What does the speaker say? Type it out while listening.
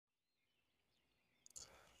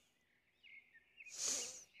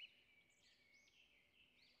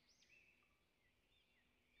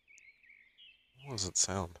How does it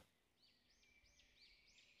sound?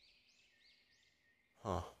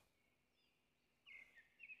 Huh.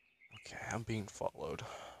 Okay, I'm being followed.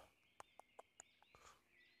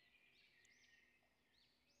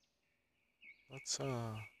 Let's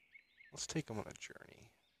uh let's take them on a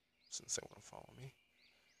journey since they want to follow me.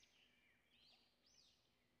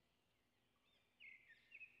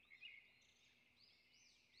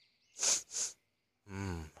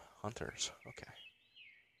 Hmm, hunters. Okay.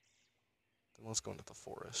 Then let's go into the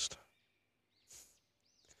forest.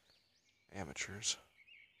 Amateurs.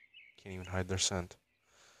 Can't even hide their scent.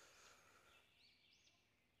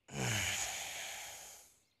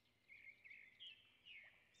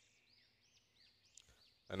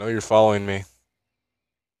 I know you're following me.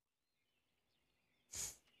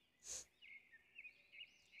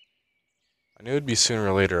 I knew it'd be sooner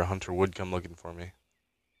or later a hunter would come looking for me.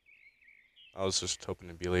 I was just hoping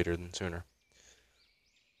it'd be later than sooner.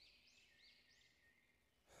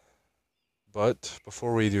 But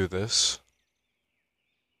before we do this,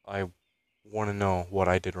 I want to know what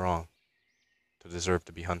I did wrong to deserve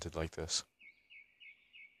to be hunted like this.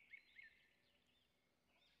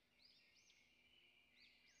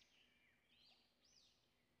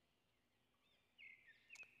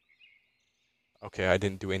 Okay, I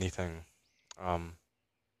didn't do anything. Um,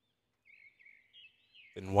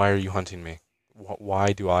 then why are you hunting me?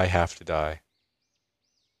 Why do I have to die?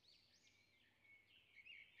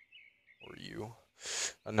 Or you?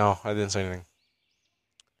 No, I didn't say anything.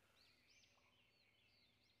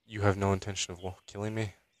 You have no intention of killing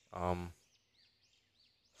me? Um,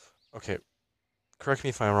 okay, correct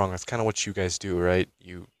me if I'm wrong. That's kind of what you guys do, right?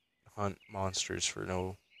 You hunt monsters for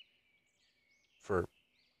to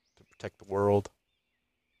protect the world.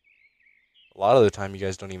 A lot of the time, you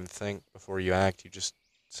guys don't even think before you act. You just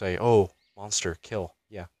say, "Oh, monster, kill."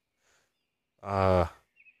 Yeah. Uh,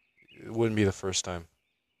 it wouldn't be the first time.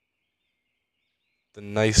 The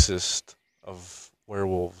nicest of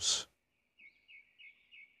werewolves,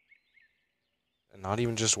 and not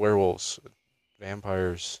even just werewolves,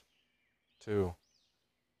 vampires too.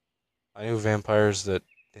 I knew vampires that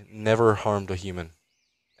never harmed a human,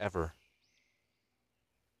 ever,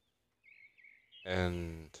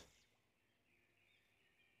 and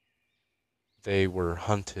they were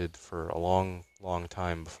hunted for a long, long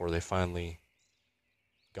time before they finally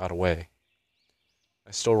got away.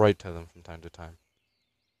 I still write to them from time to time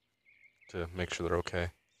to make sure they're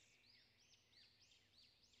okay.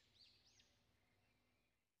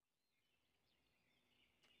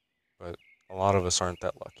 But a lot of us aren't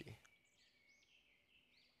that lucky.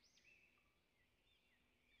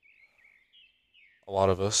 A lot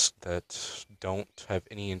of us that don't have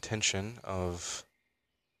any intention of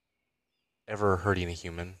ever hurting a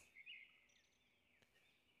human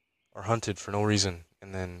are hunted for no reason.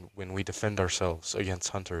 And then when we defend ourselves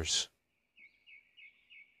against hunters,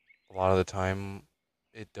 a lot of the time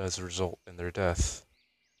it does result in their death.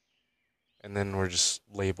 And then we're just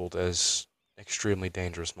labeled as extremely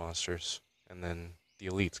dangerous monsters. And then the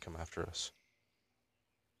elites come after us.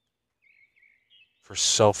 For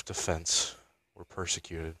self-defense, we're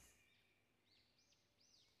persecuted.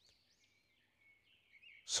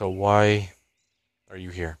 So why are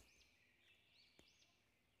you here?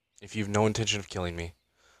 If you've no intention of killing me,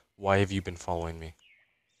 why have you been following me?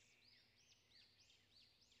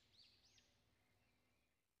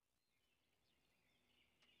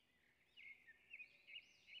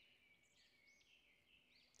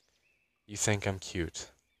 You think I'm cute.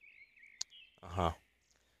 Uh-huh.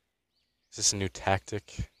 Is this a new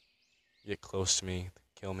tactic? Get close to me,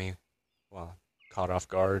 kill me, well, caught off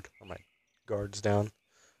guard, or my guard's down?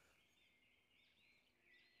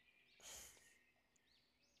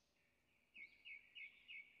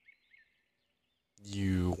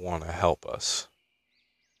 You want to help us.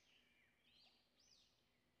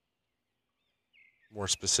 More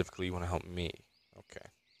specifically, you want to help me. Okay.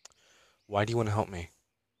 Why do you want to help me?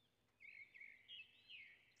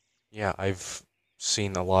 Yeah, I've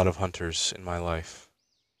seen a lot of hunters in my life.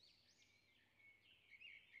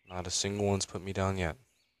 Not a single one's put me down yet.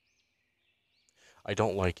 I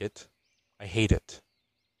don't like it. I hate it.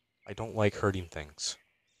 I don't like hurting things.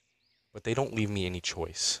 But they don't leave me any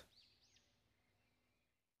choice.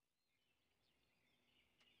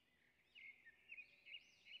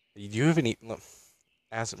 Do you have any...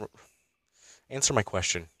 As, answer my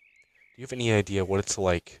question. Do you have any idea what it's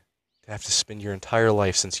like to have to spend your entire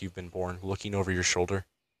life since you've been born looking over your shoulder,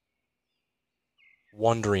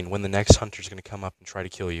 wondering when the next hunter's going to come up and try to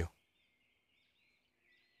kill you?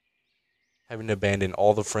 Having to abandon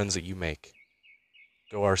all the friends that you make,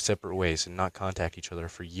 go our separate ways, and not contact each other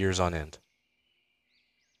for years on end.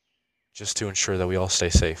 just to ensure that we all stay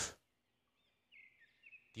safe.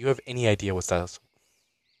 Do you have any idea what that is?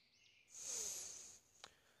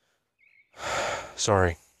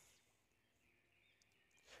 Sorry.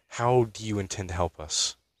 How do you intend to help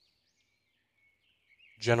us?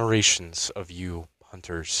 Generations of you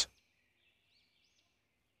hunters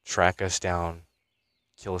track us down,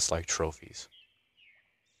 kill us like trophies.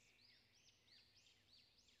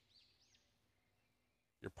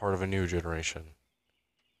 You're part of a new generation.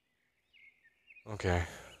 Okay.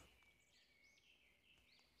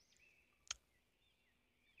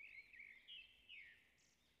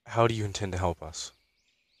 How do you intend to help us?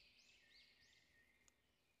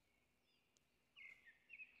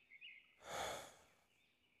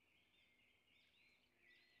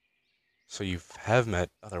 So you have met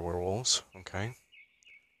other werewolves, okay?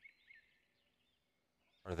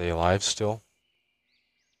 Are they alive still?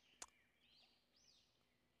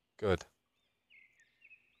 Good.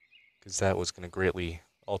 Because that was going to greatly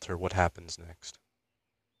alter what happens next.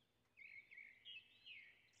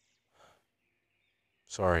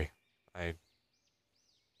 Sorry. I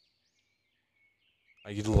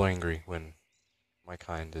get a little angry when my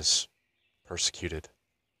kind is persecuted.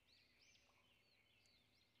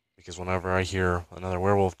 Because whenever I hear another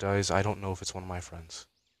werewolf dies, I don't know if it's one of my friends.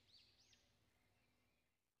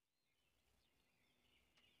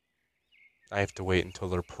 I have to wait until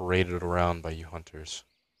they're paraded around by you hunters.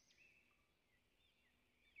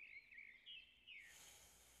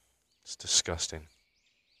 It's disgusting.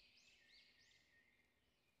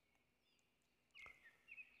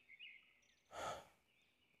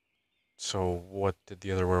 So, what did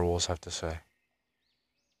the other werewolves have to say?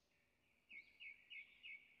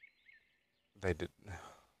 They did.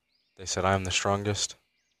 They said I'm the strongest.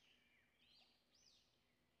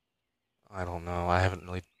 I don't know. I haven't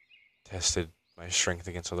really tested my strength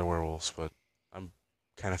against other werewolves, but I'm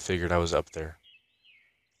kind of figured I was up there.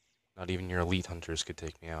 Not even your elite hunters could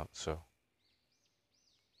take me out, so I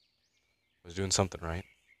was doing something right.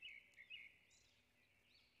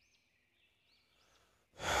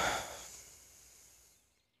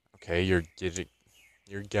 Okay, you're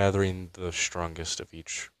gathering the strongest of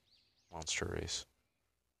each monster race.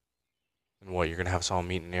 And what, you're gonna have us all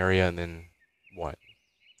meet in an area and then what?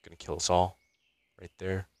 Gonna kill us all? Right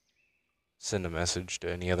there? Send a message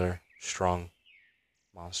to any other strong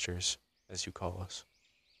monsters, as you call us.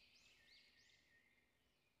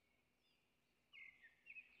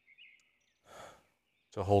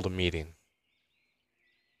 To hold a meeting.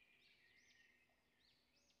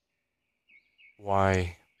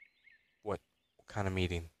 Why? What kind of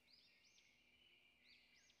meeting?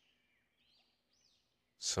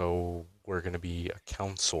 So we're gonna be a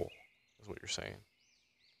council, is what you're saying.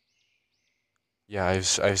 Yeah,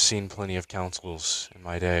 I've seen plenty of councils in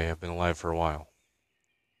my day. I've been alive for a while.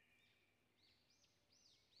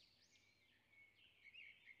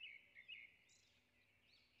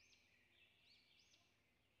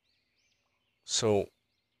 So,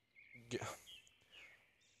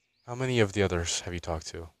 how many of the others have you talked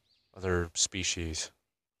to? Other species?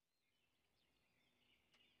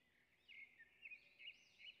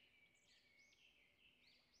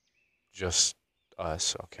 Just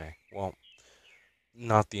us? Okay. Well,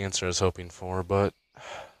 not the answer I was hoping for, but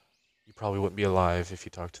you probably wouldn't be alive if you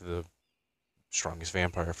talked to the strongest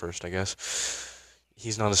vampire first, I guess.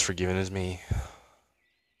 He's not as forgiving as me,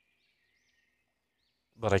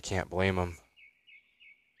 but I can't blame him.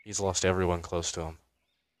 He's lost everyone close to him.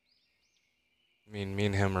 I mean, me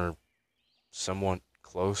and him are somewhat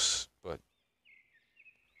close, but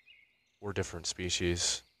we're different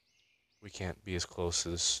species. We can't be as close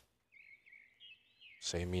as,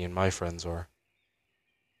 say, me and my friends are.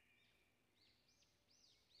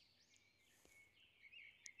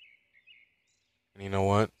 And you know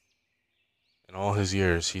what? In all his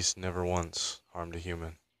years, he's never once harmed a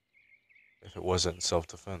human, if it wasn't in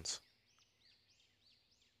self-defense.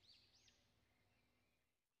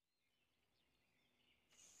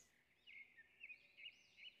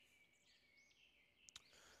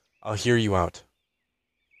 I'll hear you out,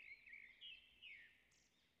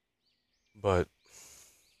 but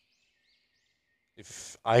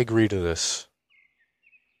if I agree to this,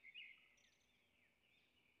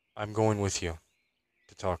 I'm going with you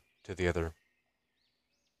to talk to the other.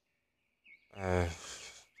 Uh,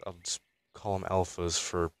 I'll just call them alphas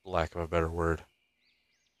for lack of a better word.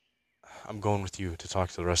 I'm going with you to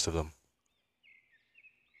talk to the rest of them.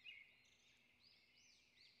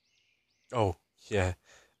 Oh, yeah.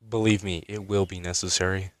 Believe me, it will be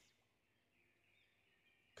necessary.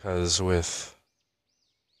 Because with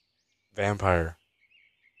vampire,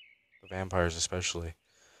 the vampires especially,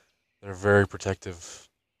 they're very protective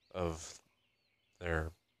of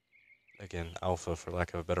their, again, alpha, for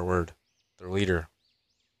lack of a better word, their leader.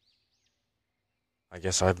 I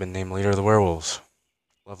guess I've been named leader of the werewolves.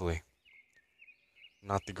 Lovely.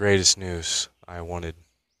 Not the greatest news I wanted,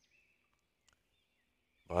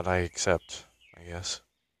 but I accept, I guess.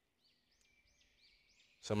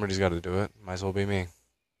 Somebody's got to do it. Might as well be me.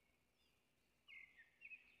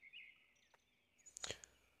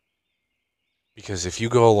 Because if you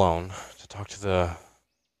go alone to talk to the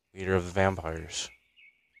leader of the vampires,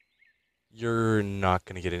 you're not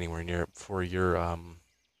going to get anywhere near it before you're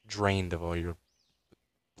drained of all your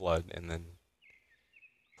blood and then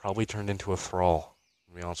probably turned into a thrall,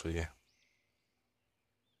 to be honest with you.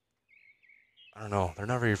 I don't know. They're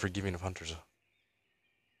not very forgiving of hunters.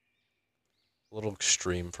 A little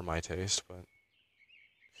extreme for my taste, but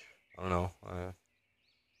I don't know.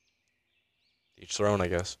 Each their own, I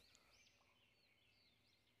guess.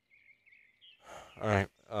 Alright,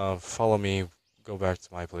 follow me. Go back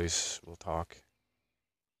to my place. We'll talk.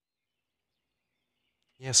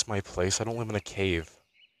 Yes, my place. I don't live in a cave.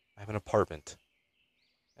 I have an apartment.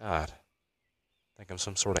 God. Think I'm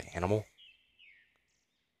some sort of animal?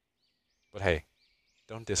 But hey,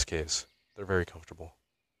 don't diss caves. They're very comfortable.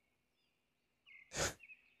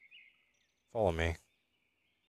 Follow me.